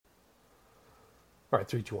All right,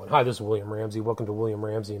 3, 2, 1. Hi, this is William Ramsey. Welcome to William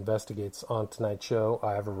Ramsey Investigates. On tonight's show,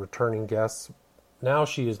 I have a returning guest. Now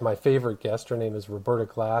she is my favorite guest. Her name is Roberta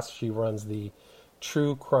Glass. She runs the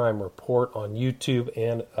True Crime Report on YouTube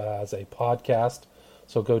and as a podcast.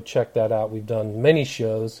 So go check that out. We've done many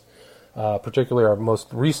shows. Particularly our most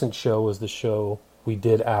recent show was the show we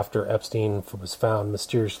did after Epstein was found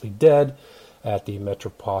mysteriously dead at the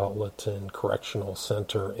Metropolitan Correctional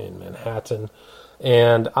Center in Manhattan.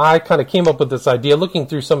 And I kind of came up with this idea, looking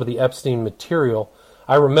through some of the Epstein material.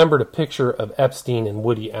 I remembered a picture of Epstein and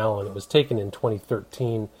Woody Allen. It was taken in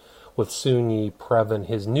 2013 with Soon-Yi Previn,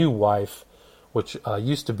 his new wife, which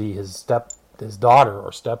used to be his daughter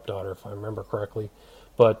or stepdaughter, if I remember correctly.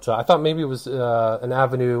 But I thought maybe it was an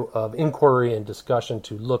avenue of inquiry and discussion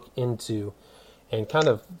to look into and kind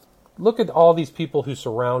of look at all these people who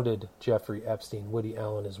surrounded Jeffrey Epstein. Woody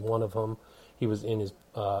Allen is one of them. He was in his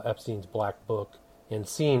Epstein's Black Book and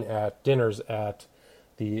seen at dinners at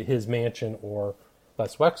his mansion or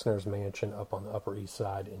Les Wexner's mansion up on the Upper East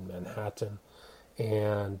Side in Manhattan.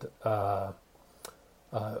 And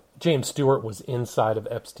James Stewart was inside of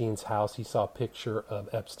Epstein's house. He saw a picture of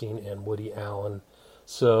Epstein and Woody Allen.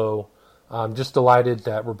 So I'm just delighted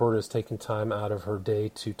that Roberta has taken time out of her day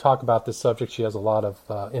to talk about this subject. She has a lot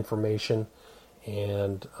of information,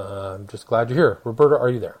 and I'm just glad you're here. Roberta, are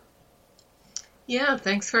you there? Yeah,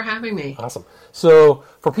 thanks for having me. Awesome. So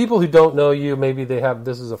for people who don't know you, maybe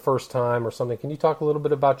this is a first time or something, can you talk a little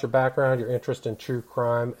bit about your background, your interest in true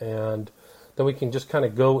crime, and then we can just kind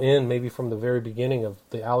of go in maybe from the very beginning of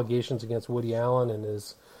the allegations against Woody Allen and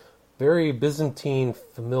his very Byzantine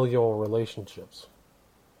familial relationships.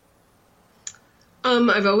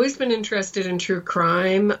 I've always been interested in true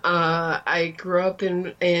crime. I grew up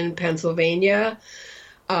in Pennsylvania.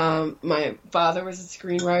 My father was a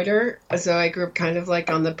screenwriter, so I grew up kind of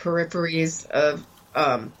like on the peripheries of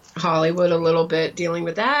Hollywood a little bit, dealing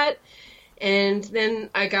with that. And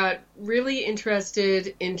then I got really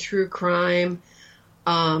interested in true crime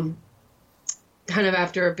kind of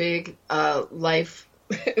after a big life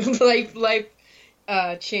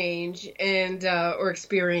change and or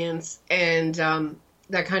experience, and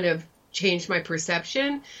that kind of changed my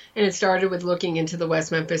perception. And it started with looking into the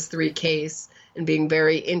West Memphis 3 case and being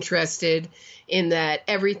very interested in that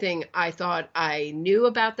everything I thought I knew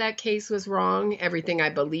about that case was wrong. Everything I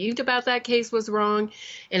believed about that case was wrong.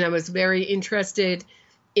 And I was very interested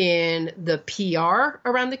in the PR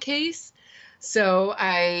around the case. So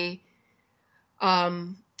and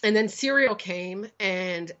then Serial came,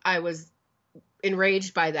 and I was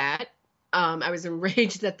enraged by that. I was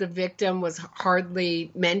enraged that the victim was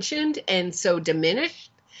hardly mentioned and so diminished.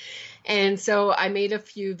 And so I made a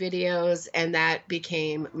few videos, and that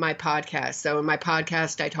became my podcast. So in my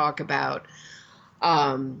podcast, I talk about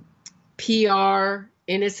PR,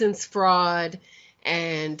 innocence fraud,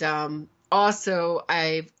 and also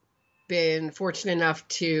I've been fortunate enough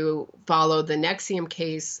to follow the NXIVM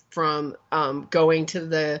case from going to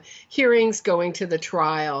the hearings, going to the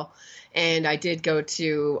trial. And I did go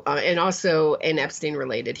to, and also an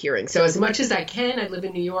Epstein-related hearing. So as much as I can, I live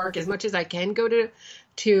in New York, as much as I can go to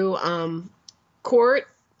court.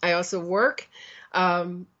 I also work. I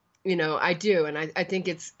do. And I think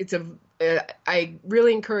I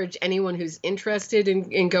really encourage anyone who's interested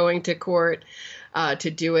in going to court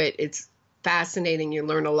to do it. It's fascinating. You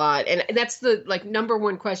learn a lot. And that's the number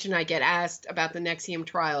one question I get asked about the NXIVM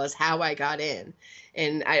trial is how I got in.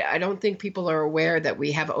 And I don't think people are aware that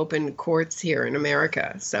we have open courts here in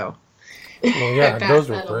America. So, well, yeah, those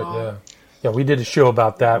were great. Yeah, we did a show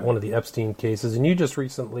about that, one of the Epstein cases, and you just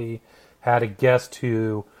recently had a guest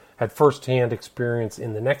who had firsthand experience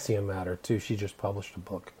in the NXIVM matter too. She just published a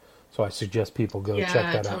book, so I suggest people go check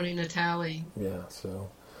that out. Tony Natale. Yeah, so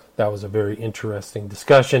that was a very interesting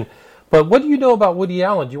discussion. But what do you know about Woody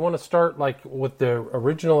Allen? Do you want to start with the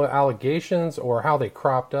original allegations or how they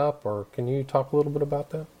cropped up, or can you talk a little bit about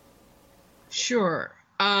that? Sure.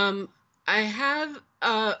 I have,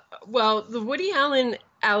 the Woody Allen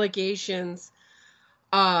allegations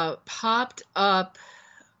popped up,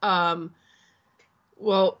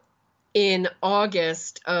 in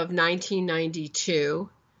August of 1992.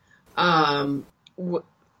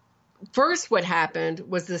 First, what happened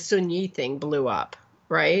was the Soon-Yi thing blew up.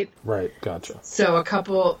 Right? Right, gotcha. So a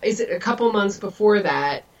couple months before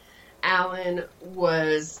that, Allen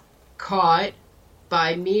was caught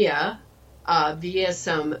by Mia via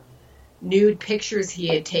some nude pictures he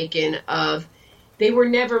had taken of, they were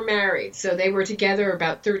never married. So they were together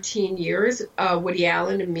about 13 years, Woody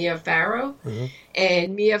Allen and Mia Farrow. Mm-hmm.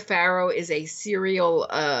 And Mia Farrow is a serial,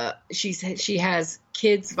 she has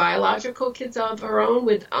kids, biological kids of her own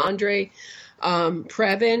with Andre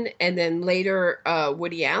Previn, and then later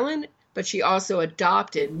Woody Allen. But she also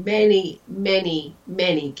adopted many, many,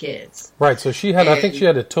 many kids. Right. So she had, I think she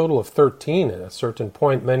had a total of 13 at a certain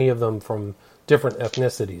point, many of them from different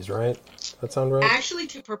ethnicities, right? That sound right? Actually,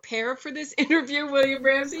 to prepare for this interview, William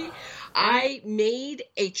Ramsey, I made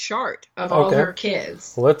a chart of all her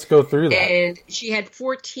kids. Let's go through that. And she had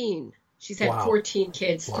 14. She's had 14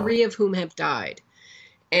 kids, 3 of whom have died.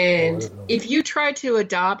 And if you try to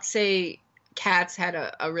adopt, say, cats had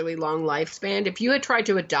a really long lifespan, if you had tried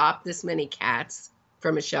to adopt this many cats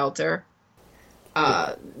from a shelter,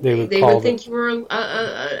 they would think you were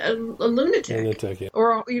a lunatic.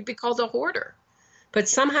 Or you'd be called a hoarder. But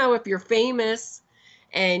somehow if you're famous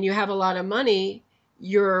and you have a lot of money,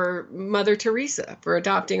 you're Mother Teresa for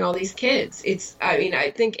adopting all these kids.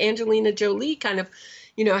 I think Angelina Jolie kind of,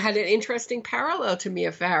 had an interesting parallel to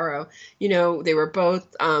Mia Farrow. They were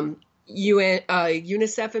both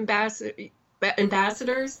UNICEF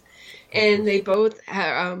ambassadors, and they both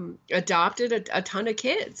adopted a ton of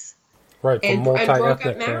kids. Right, and broke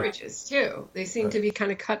up marriages, too. They seem to be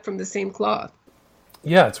kind of cut from the same cloth.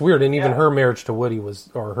 Yeah, it's weird. And even her marriage to Woody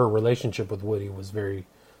or her relationship with Woody was very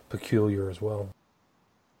peculiar as well.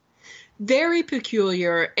 Very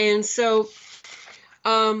peculiar. And so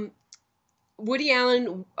Woody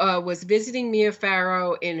Allen was visiting Mia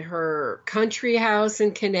Farrow in her country house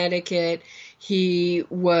in Connecticut. He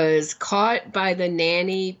was caught by the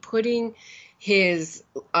nanny putting his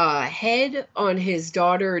head on his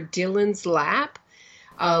daughter Dylan's lap.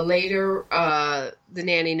 Later, the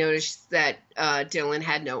nanny noticed that Dylan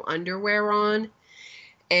had no underwear on,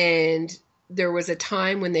 and there was a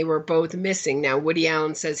time when they were both missing. Now, Woody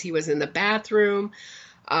Allen says he was in the bathroom,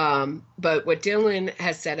 but what Dylan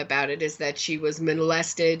has said about it is that she was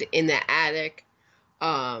molested in the attic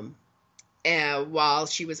while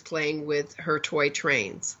she was playing with her toy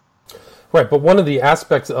trains. Right, but one of the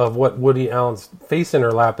aspects of what Woody Allen's face in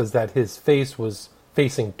her lap is that his face was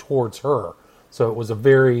facing towards her. So it was a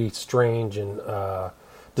very strange and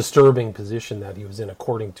disturbing position that he was in,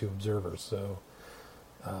 according to observers. So,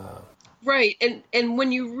 right, and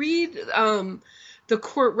when you read the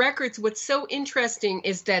court records, what's so interesting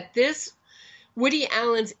is that this Woody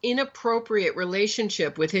Allen's inappropriate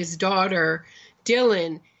relationship with his daughter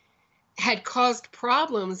Dylan had caused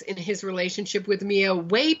problems in his relationship with Mia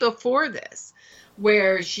way before this,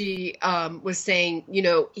 where she was saying,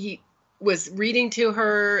 he was reading to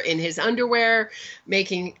her in his underwear,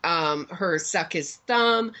 making her suck his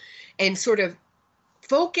thumb, and sort of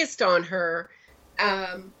focused on her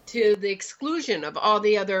to the exclusion of all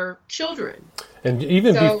the other children. And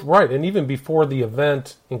even even before the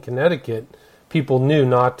event in Connecticut, people knew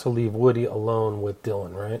not to leave Woody alone with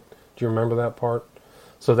Dylan, right? Do you remember that part?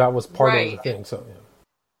 So that was part of the thing. So, yeah.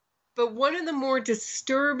 But one of the more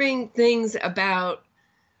disturbing things about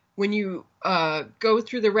when you go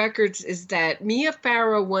through the records is that Mia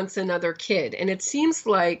Farrow wants another kid. And it seems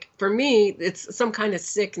like, for me, it's some kind of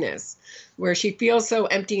sickness where she feels so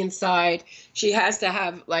empty inside. She has to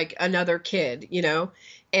have, like, another kid,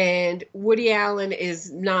 And Woody Allen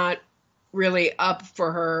is not really up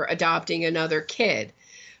for her adopting another kid.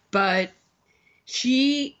 But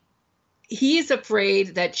he's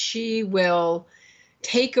afraid that she will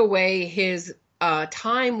take away his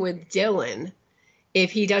time with Dylan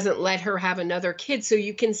if he doesn't let her have another kid. So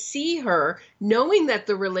you can see her knowing that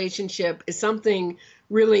the relationship is something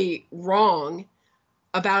really wrong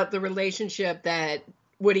about the relationship that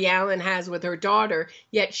Woody Allen has with her daughter,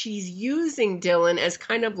 yet she's using Dylan as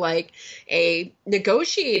kind of like a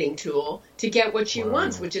negotiating tool to get what she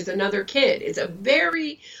wants, which is another kid. It's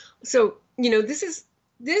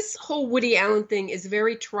this whole Woody Allen thing is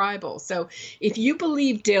very tribal. So if you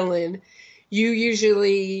believe Dylan, you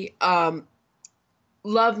usually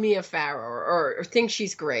love Mia Farrow or think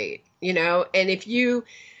she's great, And if you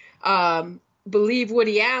believe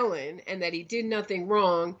Woody Allen and that he did nothing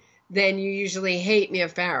wrong, then you usually hate Mia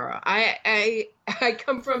Farrow. I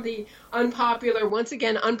come from the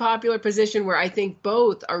unpopular position where I think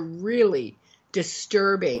both are really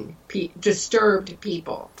disturbed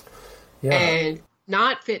people. Yeah. And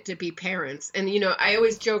not fit to be parents. And, I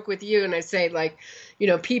always joke with you and I say, like,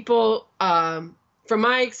 people, from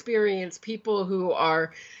my experience, people who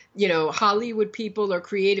are, Hollywood people or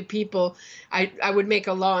creative people, I would make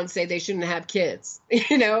a law and say they shouldn't have kids,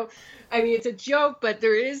 it's a joke, but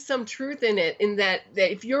there is some truth in it, in that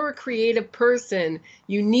if you're a creative person,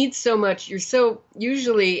 you need so much,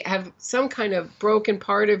 usually have some kind of broken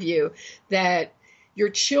part of you that your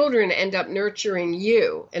children end up nurturing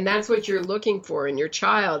you, and that's what you're looking for in your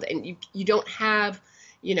child. And you don't have,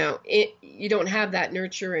 you don't have that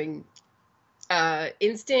nurturing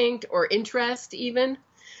instinct or interest even.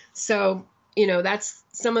 So, that's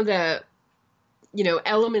some of the,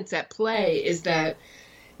 elements at play is that,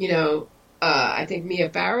 I think Mia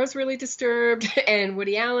Farrow's really disturbed and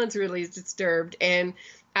Woody Allen's really disturbed. And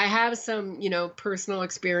I have some, personal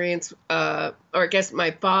experience, or I guess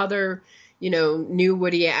my father, knew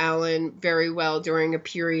Woody Allen very well during a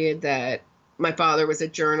period that my father was a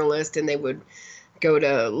journalist and they would go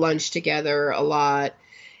to lunch together a lot.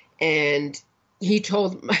 And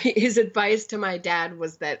his advice to my dad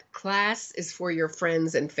was that class is for your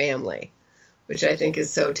friends and family, which I think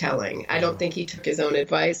is so telling. I don't think he took his own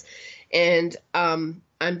advice. And I'm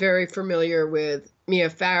very familiar with Mia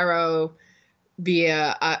Farrow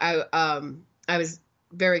via, I was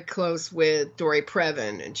very close with Dory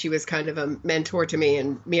Previn, and she was kind of a mentor to me.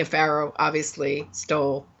 And Mia Farrow obviously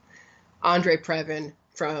stole Andre Previn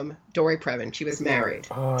from Dory Previn. She was married.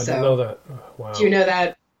 Oh, I didn't know that. Wow. Do you know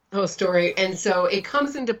that whole story? And so it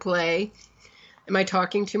comes into play. Am I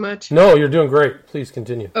talking too much? No, you're doing great. Please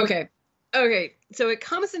continue. Okay. So it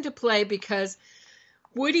comes into play because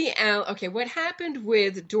Woody Allen, what happened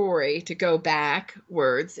with Dory, to go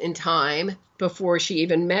backwards in time before she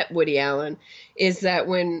even met Woody Allen, is that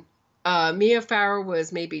when Mia Farrow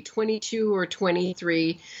was maybe 22 or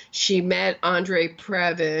 23, she met Andre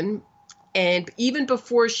Previn. And even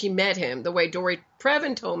before she met him, the way Dory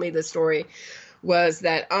Previn told me the story was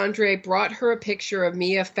that Andre brought her a picture of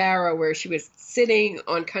Mia Farrow where she was sitting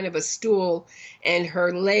on kind of a stool and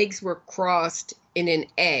her legs were crossed in an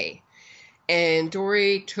A. And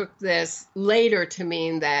Dory took this later to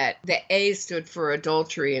mean that the A stood for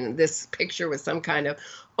adultery, and this picture was some kind of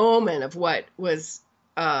omen of what was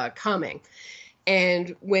coming.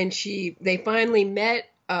 And when they finally met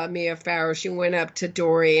Mia Farrow, she went up to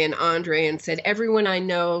Dory and Andre and said, "Everyone I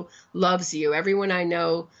know loves you. Everyone I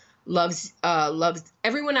know loves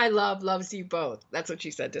everyone I love loves you both." That's what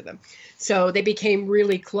she said to them. So they became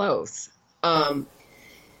really close.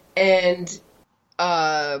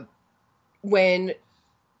 When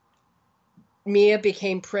Mia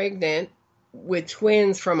became pregnant with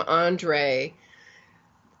twins from Andre,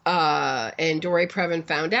 and Dory Previn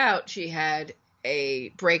found out, she had a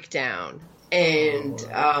breakdown. And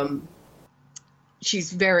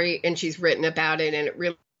she's written about it, and it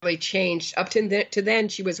really changed. Up to then,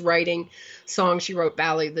 she was writing songs. She wrote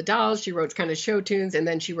Ballet of the Dolls. She wrote kind of show tunes, and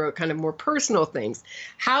then she wrote kind of more personal things.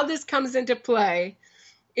 How this comes into play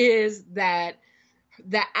is that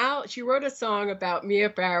she wrote a song about Mia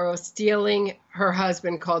Farrow stealing her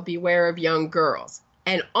husband called Beware of Young Girls.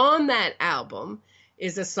 And on that album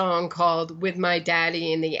is a song called With My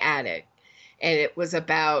Daddy in the Attic. And it was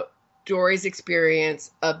about Dory's experience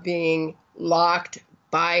of being locked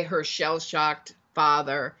by her shell-shocked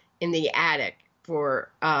father in the attic for,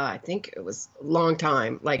 I think it was a long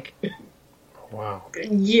time, like wow,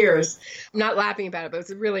 years. I'm not laughing about it, but it was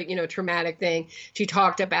a really, traumatic thing. She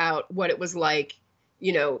talked about what it was like.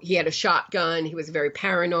 He had a shotgun, he was very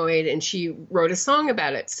paranoid, and she wrote a song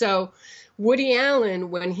about it. So Woody Allen,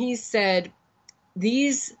 when he said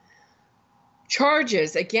these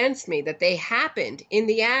charges against me, that they happened in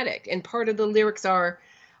the attic, and part of the lyrics are,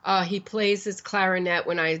 he plays his clarinet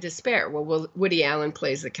when I despair. Well, Woody Allen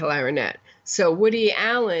plays the clarinet. So Woody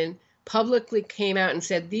Allen publicly came out and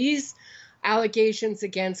said, these allegations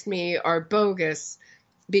against me are bogus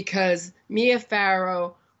because Mia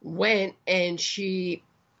Farrow went and she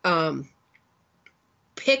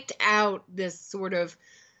picked out this sort of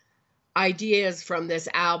ideas from this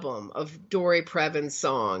album of Dory Previn's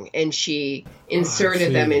song, and she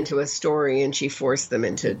inserted them into a story, and she forced them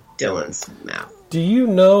into Dylan's mouth. Do you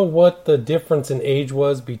know what the difference in age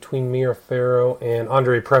was between Mia Farrow and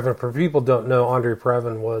Andre Previn? For people who don't know, Andre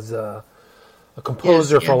Previn was a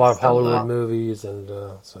composer for a lot of Hollywood movies, and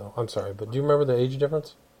so I'm sorry, but do you remember the age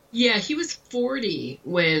difference? Yeah, he was 40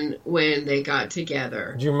 when they got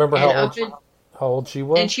together. Do you remember how old she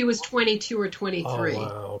was? And she was 22 or 23. Oh,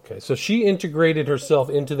 wow, okay. So she integrated herself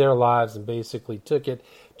into their lives and basically took it.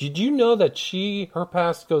 Did you know that her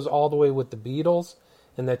past goes all the way with the Beatles,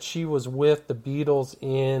 and that she was with the Beatles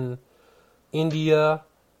in India?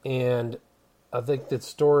 And I think the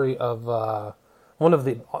story of one of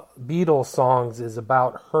the Beatles songs is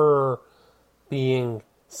about her being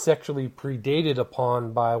sexually predated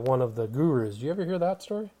upon by one of the gurus. Do you ever hear that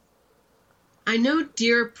story? I know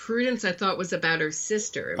Dear Prudence, I thought, was about her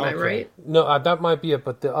sister. Am I right? No, that might be it,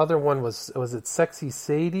 but the other one was it Sexy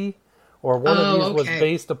Sadie? Or one of these was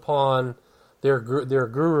based upon their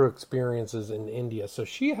guru experiences in India. So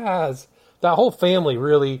she has, that whole family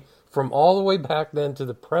really, from all the way back then to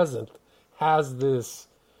the present, has this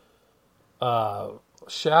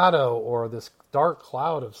shadow or this dark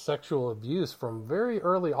cloud of sexual abuse from very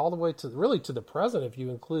early all the way to really to the present, if you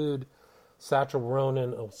include Sacha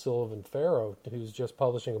Ronan O'Sullivan Farrow, who's just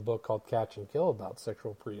publishing a book called Catch and Kill about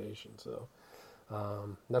sexual predation. So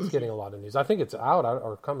that's getting a lot of news. I think it's out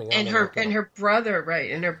or coming out. And her brother,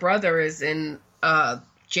 right? And her brother is in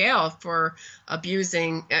jail for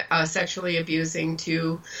sexually abusing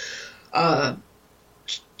two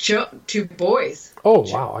boys. Oh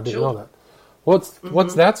wow, I didn't know that.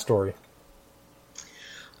 What's that story?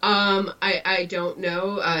 I don't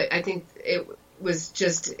know. I think it was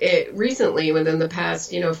just recently, within the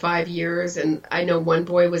past 5 years, and I know one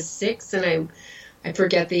boy was 6, and I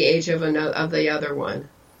forget the age of the other one.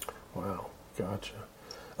 Wow, gotcha.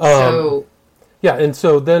 Yeah, and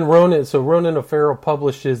so then Ronan O'Farrell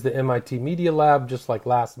publishes the MIT Media Lab just like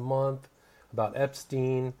last month about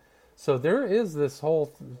Epstein. So there is this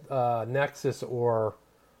whole nexus or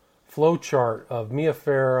flowchart of Mia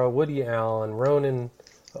Farrow, Woody Allen, Ronan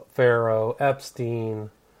Farrow, Epstein,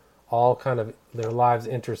 all kind of their lives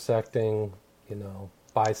intersecting,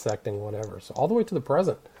 bisecting, whatever. So all the way to the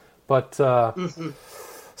present. But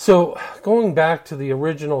so going back to the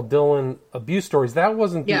original Dylan abuse stories, that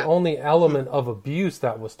wasn't the only element of abuse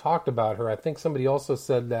that was talked about her. I think somebody also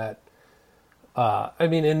said that.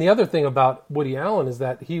 And the other thing about Woody Allen is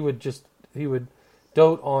that he would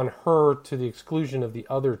dote on her to the exclusion of the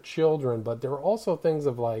other children. But there were also things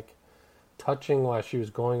of like touching while she was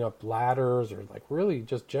going up ladders, or like really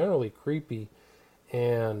just generally creepy.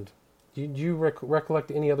 And do you recollect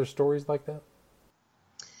any other stories like that?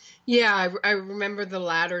 Yeah, I remember the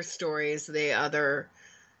ladder story is the other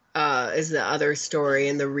story,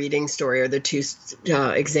 and the reading story are the two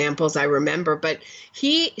examples I remember. But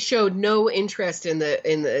he showed no interest in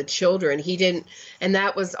the children. He didn't, and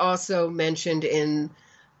that was also mentioned in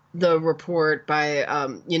the report by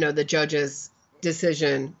the judge's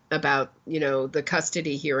decision about the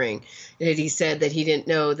custody hearing. And he said that he didn't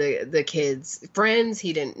know the kids' friends,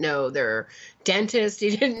 he didn't know their dentist,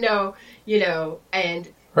 he didn't know and.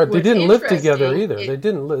 Right, they didn't live together either. They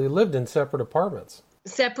lived in separate apartments.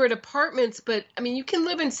 Separate apartments, but you can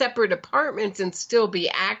live in separate apartments and still be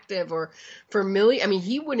active or familiar.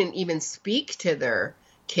 He wouldn't even speak to their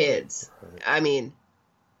kids. Right.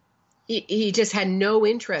 He just had no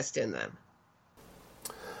interest in them.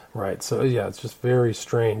 Right. So yeah, it's just very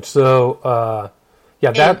strange. So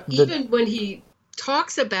even when he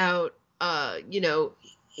talks about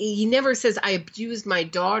he never says I abused my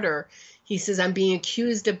daughter. He says, I'm being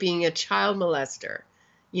accused of being a child molester.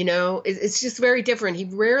 It's just very different. He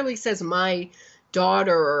rarely says my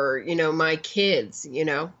daughter or, my kids,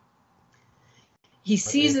 He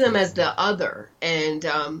sees them as the other. And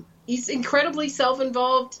he's incredibly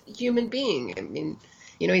self-involved human being.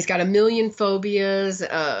 He's got a million phobias,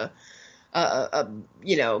 a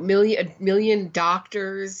million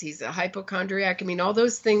doctors. He's a hypochondriac. All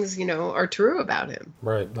those things, are true about him.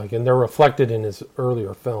 Right. And they're reflected in his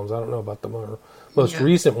earlier films. I don't know about the most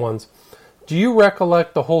recent ones. Do you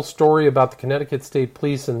recollect the whole story about the Connecticut State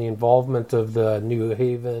Police and the involvement of the New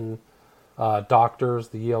Haven doctors,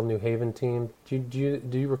 the Yale New Haven team? Do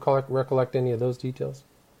you recollect any of those details?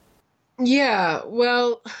 Yeah.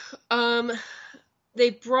 Well,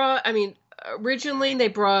 originally they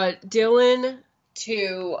brought Dylan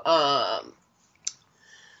to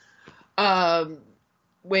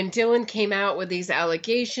when Dylan came out with these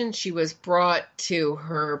allegations, she was brought to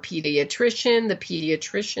her pediatrician. The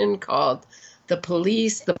pediatrician called the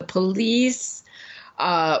police. The police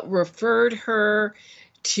referred her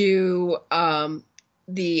to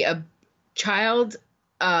the child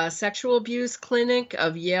sexual abuse clinic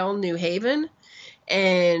of Yale New Haven,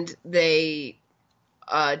 and they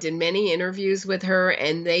did many interviews with her,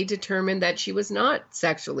 and they determined that she was not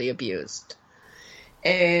sexually abused,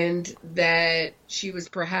 and that she was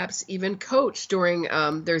perhaps even coached during,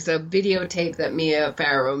 there's a videotape that Mia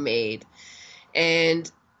Farrow made,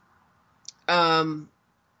 and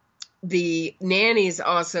the nannies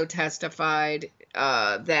also testified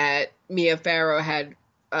that Mia Farrow had,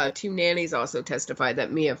 two nannies also testified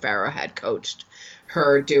that Mia Farrow had coached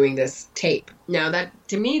her doing this tape. Now, that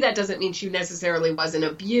to me, that doesn't mean she necessarily wasn't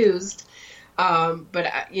abused, but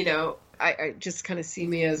I just kind of see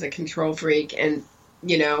Mia as a control freak, and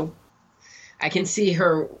I can see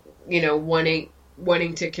her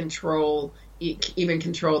wanting to control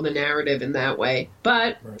the narrative in that way.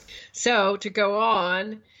 But right. So to go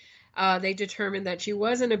on, they determined that she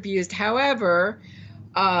wasn't abused. However,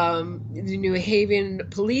 the New Haven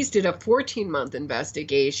police did a 14-month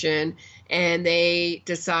investigation, and they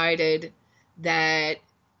decided that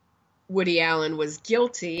Woody Allen was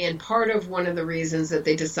guilty. And part of one of the reasons that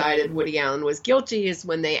they decided Woody Allen was guilty is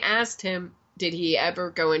when they asked him did he ever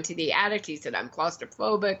go into the attic? He said, I'm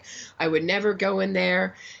claustrophobic. I would never go in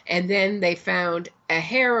there. And then they found a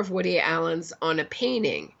hair of Woody Allen's on a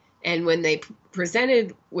painting. And when they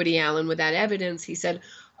presented Woody Allen with that evidence, he said,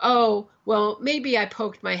 oh, well, maybe I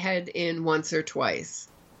poked my head in once or twice.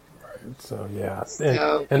 So, yeah.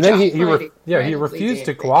 So, and then he refused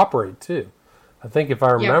to cooperate, too. I think if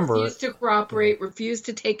I remember... refused to cooperate, refused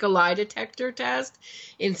to take a lie detector test,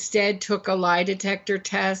 instead took a lie detector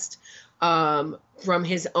test from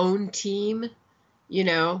his own team,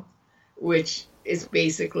 which is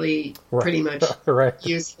basically pretty much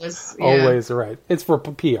useless. Yeah. Always right. It's for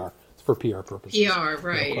PR. It's for PR purposes. PR,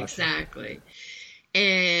 right, exactly.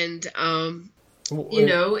 And, and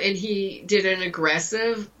he did an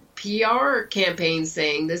aggressive PR campaign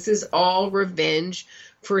saying this is all revenge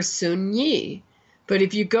for Sun Yi. But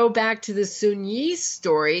if you go back to the Sun Yi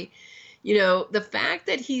story, the fact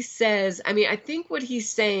that he says, I think what he's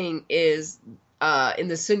saying is, in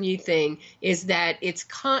the Sun Yi thing, is that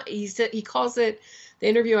he calls it, the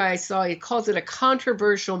interview I saw, he calls it a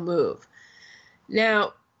controversial move.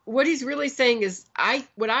 Now, what he's really saying is,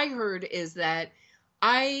 what I heard is that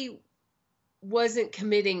I wasn't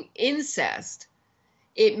committing incest.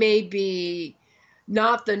 It may be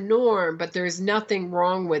not the norm, but there's nothing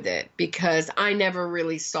wrong with it because I never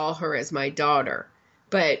really saw her as my daughter.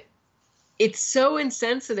 But it's so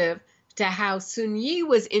insensitive to how Sun Yi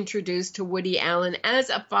was introduced to Woody Allen as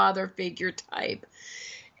a father figure type.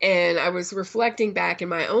 And I was reflecting back in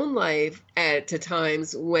my own life at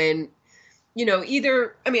times when,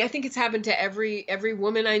 I think it's happened to every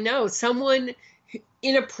woman I know. Someone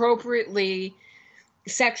inappropriately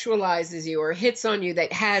sexualizes you or hits on you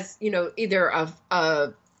that has, either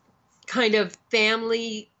a kind of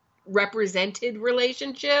family represented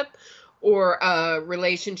relationship or a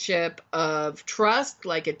relationship of trust,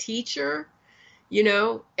 like a teacher,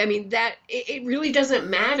 that it really doesn't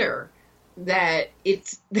matter that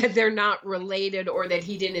that they're not related or that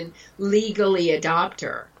he didn't legally adopt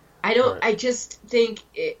her. I just think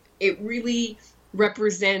it really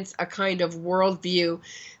represents a kind of worldview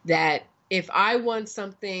that if I want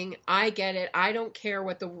something, I get it. I don't care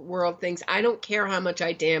what the world thinks. I don't care how much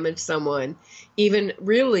I damage someone, even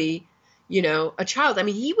really, a child.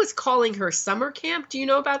 He was calling her summer camp. Do you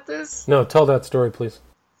know about this? No, tell that story, please.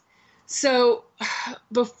 So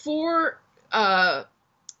before,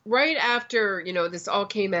 right after, this all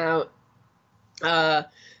came out,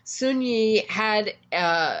 Sun Yi had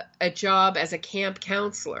a job as a camp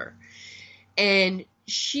counselor, and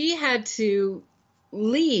she had to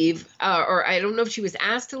leave, or I don't know if she was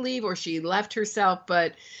asked to leave or she left herself,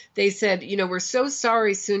 but they said, we're so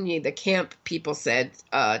sorry, Sun Yi, the camp people said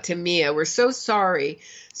to Mia, we're so sorry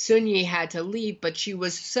Sun Yi had to leave, but she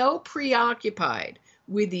was so preoccupied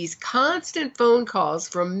with these constant phone calls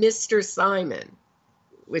from Mr. Simon,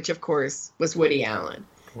 which of course was Woody Allen,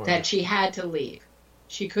 that she had to leave.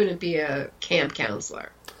 She couldn't be a camp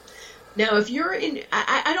counselor. Now, if you're in,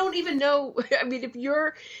 I don't even know, if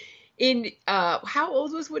you're in, how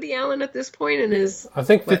old was Woody Allen at this point in his... I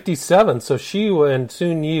think 57, so she and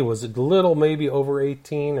Sun Yi was a little maybe over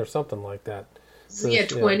 18 or something like that. So,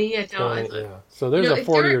 20. Yeah, 20, yeah. So there's a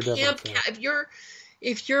 40-year difference.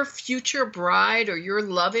 If your future bride or your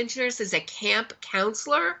love interest is a camp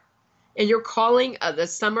counselor and you're calling the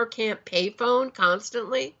summer camp payphone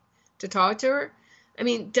constantly to talk to her,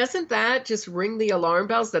 doesn't that just ring the alarm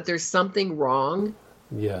bells that there's something wrong?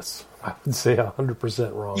 Yes, I would say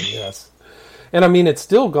 100% wrong, yes. And it's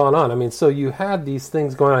still gone on. So you had these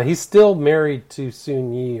things going on. He's still married to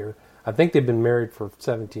Sun Yi, or I think they've been married for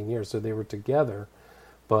 17 years, so they were together.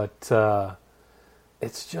 But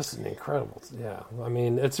it's just an incredible,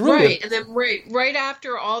 it's really... Right, and then right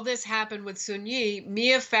after all this happened with Sun Yi,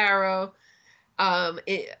 Mia Farrow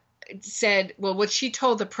said, well, what she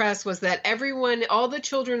told the press was that all the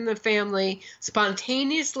children in the family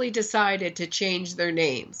spontaneously decided to change their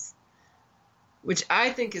names, which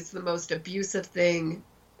I think is the most abusive thing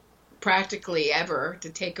practically ever, to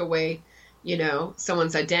take away,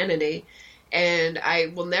 someone's identity. And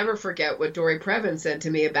I will never forget what Dory Previn said to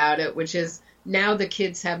me about it, which is, now the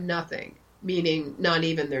kids have nothing, meaning not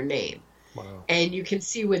even their name. Wow. And you can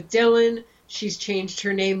see with Dylan, she's changed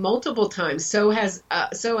her name multiple times. So has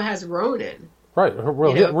Ronan. Right.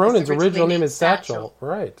 Ronan's original name is Satchel.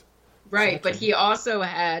 Right. Right. Satchel. But he also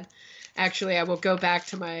had, actually, I will go back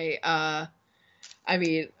to my,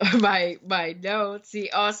 my notes.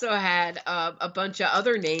 He also had a bunch of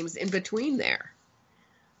other names in between there.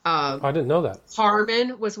 I didn't know that.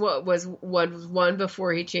 Harmon was one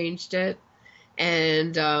before he changed it.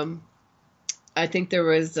 And I think there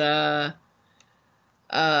was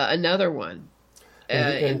another one.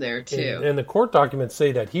 in there too. And the court documents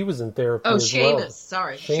say that he was in therapy Oh, as well. Seamus.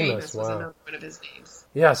 Sorry, Seamus was another one of his names.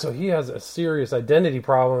 Yeah, so he has a serious identity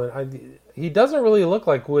problem. He doesn't really look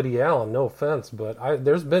like Woody Allen, no offense, but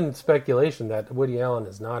there's been speculation that Woody Allen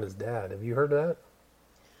is not his dad. Have you heard that?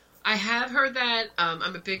 I have heard that.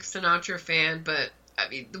 I'm a big Sinatra fan, but I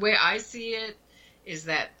mean, the way I see it is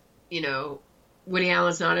that, Woody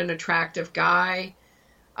Allen's not an attractive guy.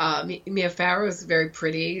 Mia Farrow is very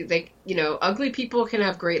pretty. Ugly people can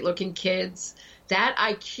have great looking kids. That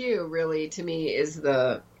IQ really, to me, is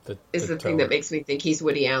the thing that makes me think he's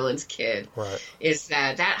Woody Allen's kid. Right. Is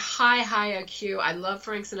that high IQ. I love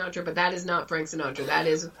Frank Sinatra, but that is not Frank Sinatra. That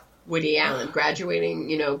is Woody Allen.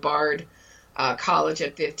 Graduating, Bard college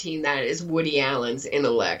at 15, that is Woody Allen's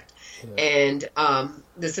intellect. Yeah. And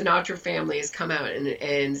the Sinatra family has come out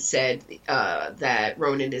and said that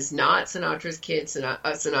Ronan is not Sinatra's kid.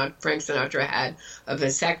 Frank Sinatra had a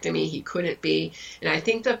vasectomy. He couldn't be. And I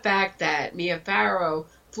think the fact that Mia Farrow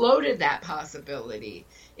floated that possibility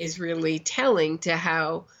is really telling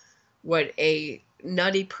to what a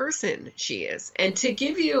nutty person she is. And to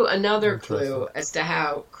give you another clue as to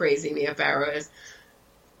how crazy Mia Farrow is,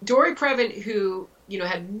 Dory Previn, who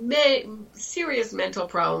had serious mental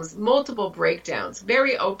problems, multiple breakdowns,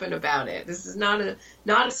 very open about it. This is not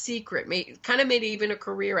a secret. Kind of made even a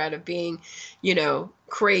career out of being,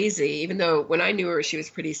 crazy. Even though when I knew her, she was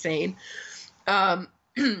pretty sane.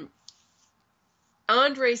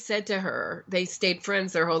 Andre said to her, they stayed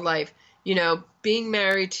friends their whole life. Being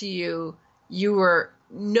married to you, you were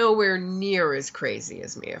nowhere near as crazy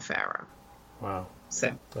as Mia Farrow. Wow.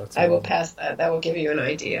 So I will pass that. That will give you an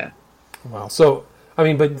idea. Wow. So,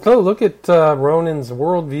 but look at Ronan's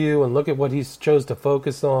worldview and look at what he chose to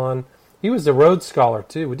focus on. He was a Rhodes Scholar,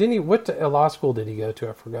 too. What law school did he go to?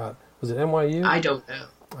 I forgot. Was it NYU? I don't know.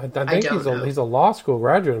 I think he's a law school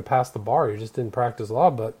graduate and passed the bar. He just didn't practice law,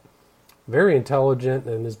 but very intelligent,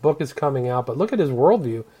 and his book is coming out. But look at his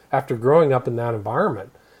worldview after growing up in that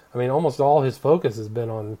environment. Almost all his focus has been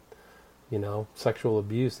on, sexual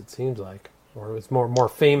abuse, it seems like. Or it's more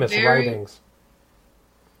famous writings.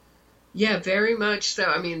 Yeah, very much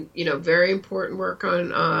so. Very important work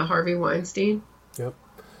on Harvey Weinstein. Yep.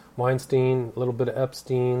 Weinstein, a little bit of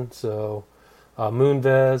Epstein. So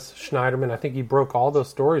Moonves, Schneiderman. I think he broke all those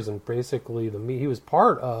stories, and basically he was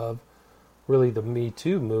part of really the Me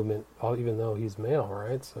Too movement, even though he's male,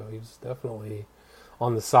 right? So he was definitely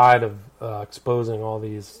on the side of exposing all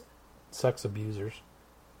these sex abusers.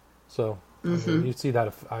 So you see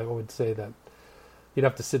that. I would say that you'd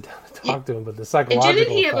have to sit down and talk to him, but the psychological. And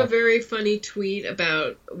didn't he have a very funny tweet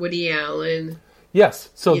about Woody Allen? Yes.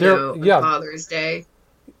 So Father's Day.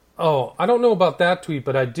 Oh, I don't know about that tweet,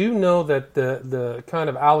 but I do know that the kind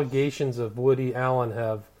of allegations of Woody Allen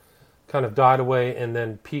have kind of died away and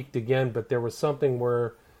then peaked again. But there was something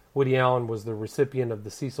where Woody Allen was the recipient of the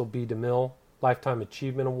Cecil B. DeMille Lifetime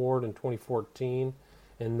Achievement Award in 2014,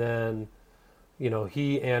 and then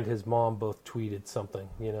he and his mom both tweeted something,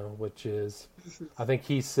 which is, I think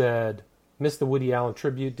he said, "Missed the Woody Allen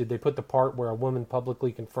tribute. Did they put the part where a woman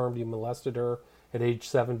publicly confirmed he molested her at age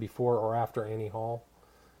 7 before or after Annie Hall?"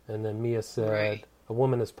 And then Mia said, right. "A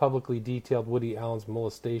woman has publicly detailed Woody Allen's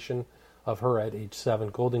molestation of her at age 7.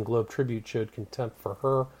 Golden Globe tribute showed contempt for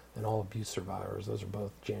her and all abuse survivors." Those are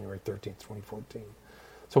both January 13th, 2014.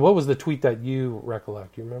 So what was the tweet that you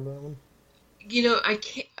recollect? You remember that one?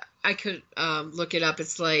 I could look it up.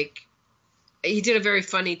 It's like he did a very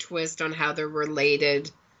funny twist on how they're related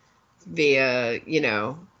via, it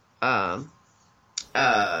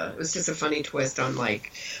was just a funny twist on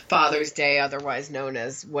like Father's Day, otherwise known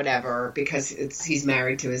as whatever, because he's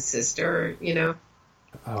married to his sister,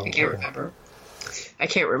 I can't remember. I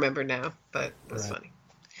can't remember now, but it was funny.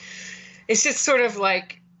 It's just sort of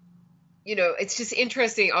like, it's just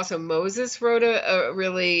interesting. Also, Moses wrote a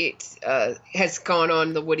really, has gone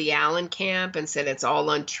on the Woody Allen camp and said it's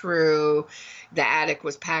all untrue. The attic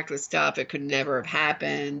was packed with stuff. It could never have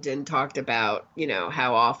happened, and talked about,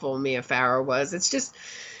 how awful Mia Farrow was. It's just,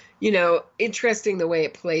 interesting the way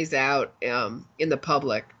it plays out in the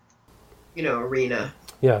public, arena.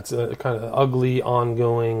 Yeah, it's a kind of ugly,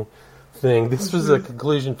 ongoing thing. This was a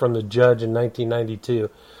conclusion from the judge in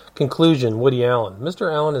 1992. Conclusion, Woody Allen.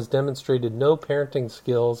 Mr. Allen has demonstrated no parenting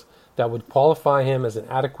skills that would qualify him as an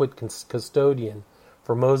adequate custodian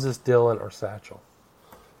for Moses, Dylan, or Satchel.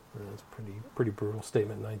 That's a pretty brutal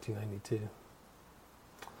statement in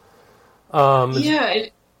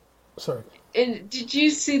 1992. Sorry. And did you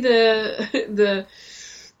see the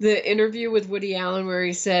interview with Woody Allen where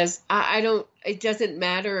he says, it doesn't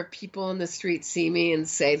matter if people on the street see me and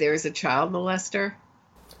say there's a child molester?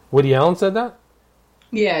 Woody Allen said that?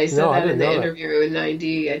 Yeah, he said No, I that in didn't the know that. interview in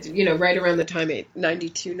 90, right around the time,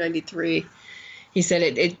 92, 93. He said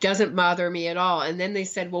it doesn't bother me at all. And then they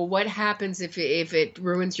said, well, what happens if it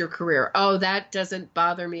ruins your career? Oh, that doesn't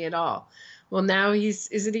bother me at all. Well, now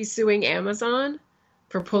isn't he suing Amazon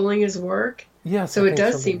for pulling his work? Yes, I So it think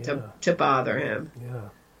does something. seem Yeah, to bother him. yeah.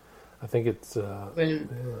 I think it's When,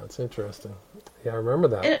 yeah, it's interesting. Yeah, I remember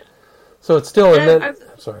that. and, So it's still, and and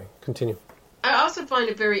then sorry, continue. I also find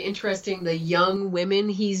it very interesting the young women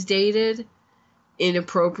he's dated,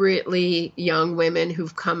 inappropriately young women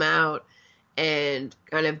who've come out and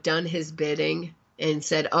kind of done his bidding and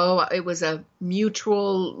said, oh, it was a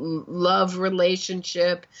mutual love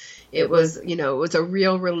relationship. It was a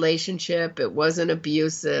real relationship. It wasn't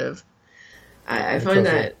abusive. I find Interesting.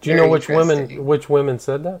 that Do you know very which women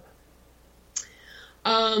said that?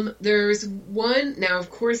 There's one, now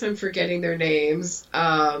of course I'm forgetting their names.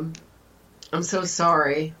 I'm so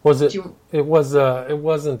sorry. Was it? It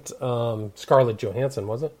wasn't Scarlett Johansson,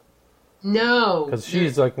 was it? No. Because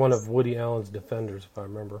she's like one of Woody Allen's defenders, if I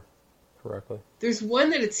remember correctly. There's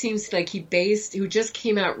one that it seems like who just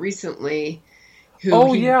came out recently, who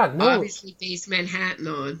obviously based Manhattan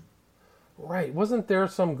on. Right. Wasn't there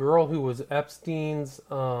some girl who was Epstein's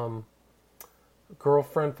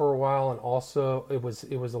girlfriend for a while, and also it was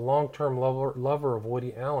a long-term lover of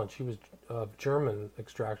Woody Allen. She was of German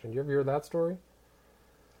extraction. Did you ever hear that story?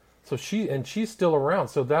 So she's still around.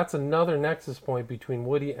 So that's another nexus point between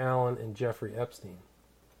Woody Allen and Jeffrey Epstein.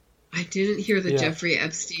 I didn't hear the Jeffrey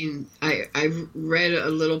Epstein. I read a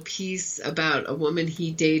little piece about a woman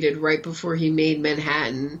he dated right before he made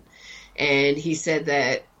Manhattan, and he said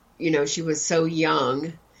that she was so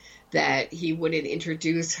young that he wouldn't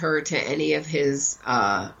introduce her to any of his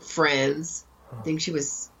friends. I think she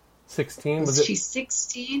was 16. Was she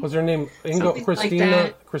 16? Was her name Christina?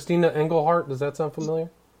 Like Christina Engelhardt? Does that sound familiar?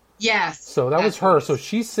 Yes. So that was her. So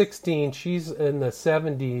she's 16. She's in the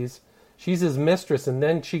 70s. She's his mistress, and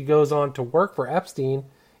then she goes on to work for Epstein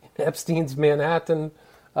in Epstein's Manhattan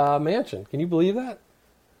mansion. Can you believe that?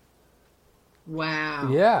 Wow.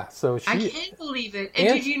 Yeah. So I can't believe it. And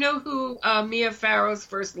did you know who Mia Farrow's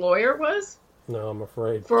first lawyer was? No, I'm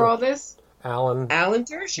afraid. For all this? Alan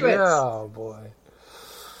Dershowitz. Yeah, oh boy.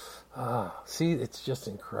 See, it's just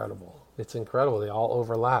incredible. It's incredible. They all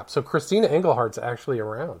overlap. So Christina Engelhardt's actually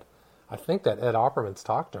around. I think that Ed Opperman's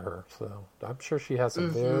talked to her, so I'm sure she has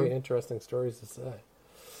some very interesting stories to say.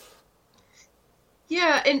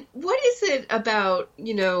 Yeah, and what is it about,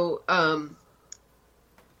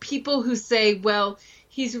 people who say, well,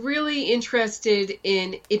 he's really interested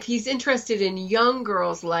if he's interested in young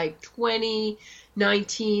girls like 20,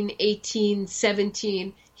 19, 18,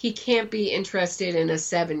 17, he can't be interested in a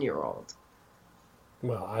 7-year-old.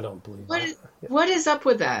 Well, I don't believe that. What is up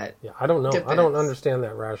with that? Yeah, I don't know. Defense. I don't understand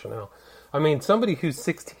that rationale. I mean, somebody who's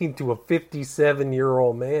 16 to a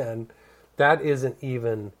 57-year-old man, that isn't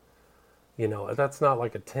even, that's not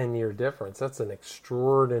like a 10-year difference. That's an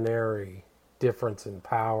extraordinary difference in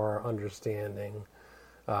power, understanding,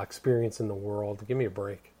 experience in the world. Give me a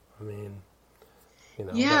break. I mean,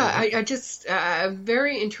 Yeah, I'm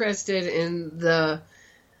very interested in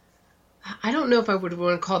I don't know if I would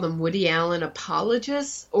want to call them Woody Allen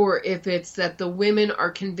apologists, or if it's that the women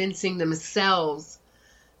are convincing themselves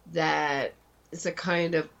that it's a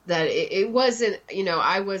kind of, that it wasn't,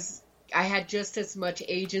 I had just as much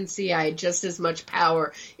agency, I had just as much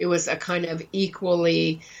power. It was a kind of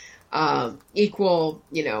equal, power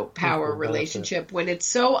relationship, when it's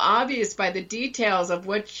so obvious by the details of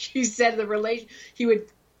what she said, he would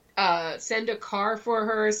send a car for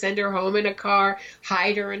her, send her home in a car,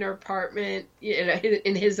 hide her in her apartment,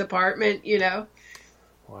 in his apartment,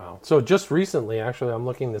 Wow. So just recently, actually, I'm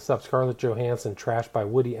looking this up. Scarlett Johansson trashed by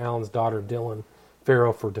Woody Allen's daughter, Dylan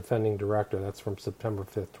Farrow, for defending director. That's from September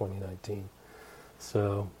 5th, 2019.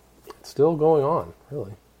 So it's still going on,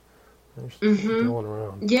 really. They're still going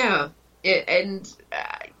around. Yeah.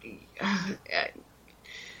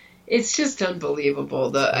 It's just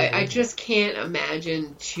unbelievable. I just can't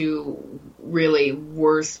imagine two really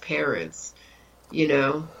worse parents,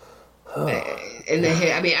 I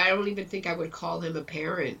don't even think I would call him a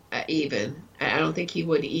parent, even. I don't think he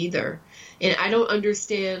would either. And I don't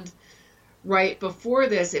understand, right before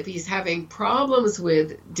this, if he's having problems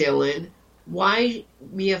with Dylan, why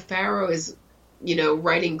Mia Farrow is,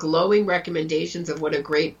 writing glowing recommendations of what a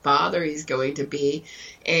great father he's going to be,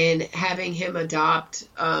 and having him adopt,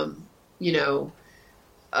 Moses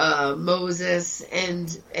and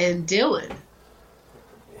Dylan.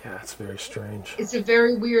 Yeah, it's very strange. It's a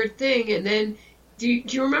very weird thing. And then, do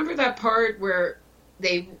you remember that part where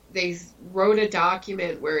they wrote a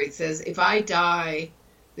document where it says, if I die,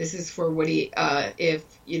 this is for Woody. If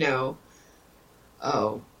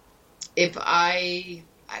if I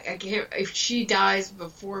can't, if she dies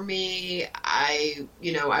before me, I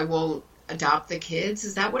won't adopt the kids.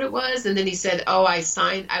 Is that what it was? And then he said, I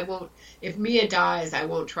won't, if Mia dies, I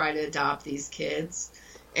won't try to adopt these kids.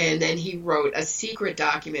 And then he wrote a secret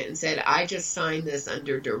document and said, I just signed this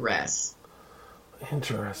under duress.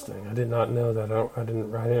 Interesting. I did not know that. I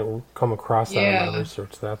didn't come across that in my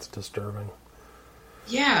research. That's disturbing.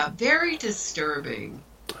 Yeah, very disturbing.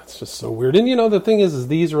 That's just so weird. And the thing is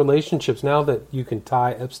these relationships, now that you can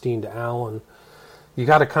tie Epstein to Alan, you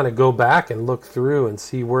got to kind of go back and look through and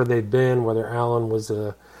see where they've been, whether Alan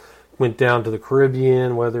went down to the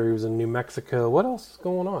Caribbean, whether he was in New Mexico. What else is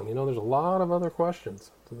going on? There's a lot of other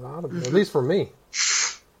questions. At least for me.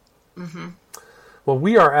 Mm-hmm. Well,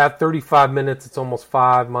 we are at 35 minutes. It's almost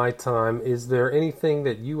 5 my time. Is there anything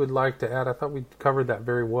that you would like to add? I thought we covered that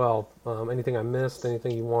very well. Anything I missed?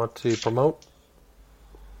 Anything you want to promote?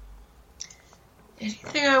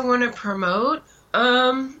 Anything I want to promote?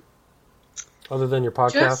 Other than your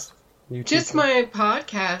podcast? Just my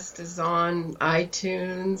podcast is on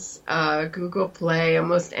iTunes, Google Play,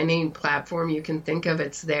 almost any platform you can think of.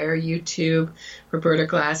 It's there. YouTube, Roberta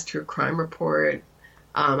Glass True Crime Report.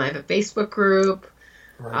 I have a Facebook group.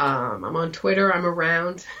 Right. I'm on Twitter. I'm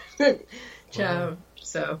around.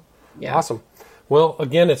 So, yeah. Awesome. Well,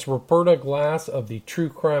 again, it's Roberta Glass of the True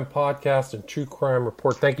Crime Podcast and True Crime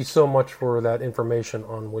Report. Thank you so much for that information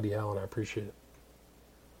on Woody Allen. I appreciate it.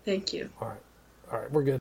 Thank you. All right, we're good.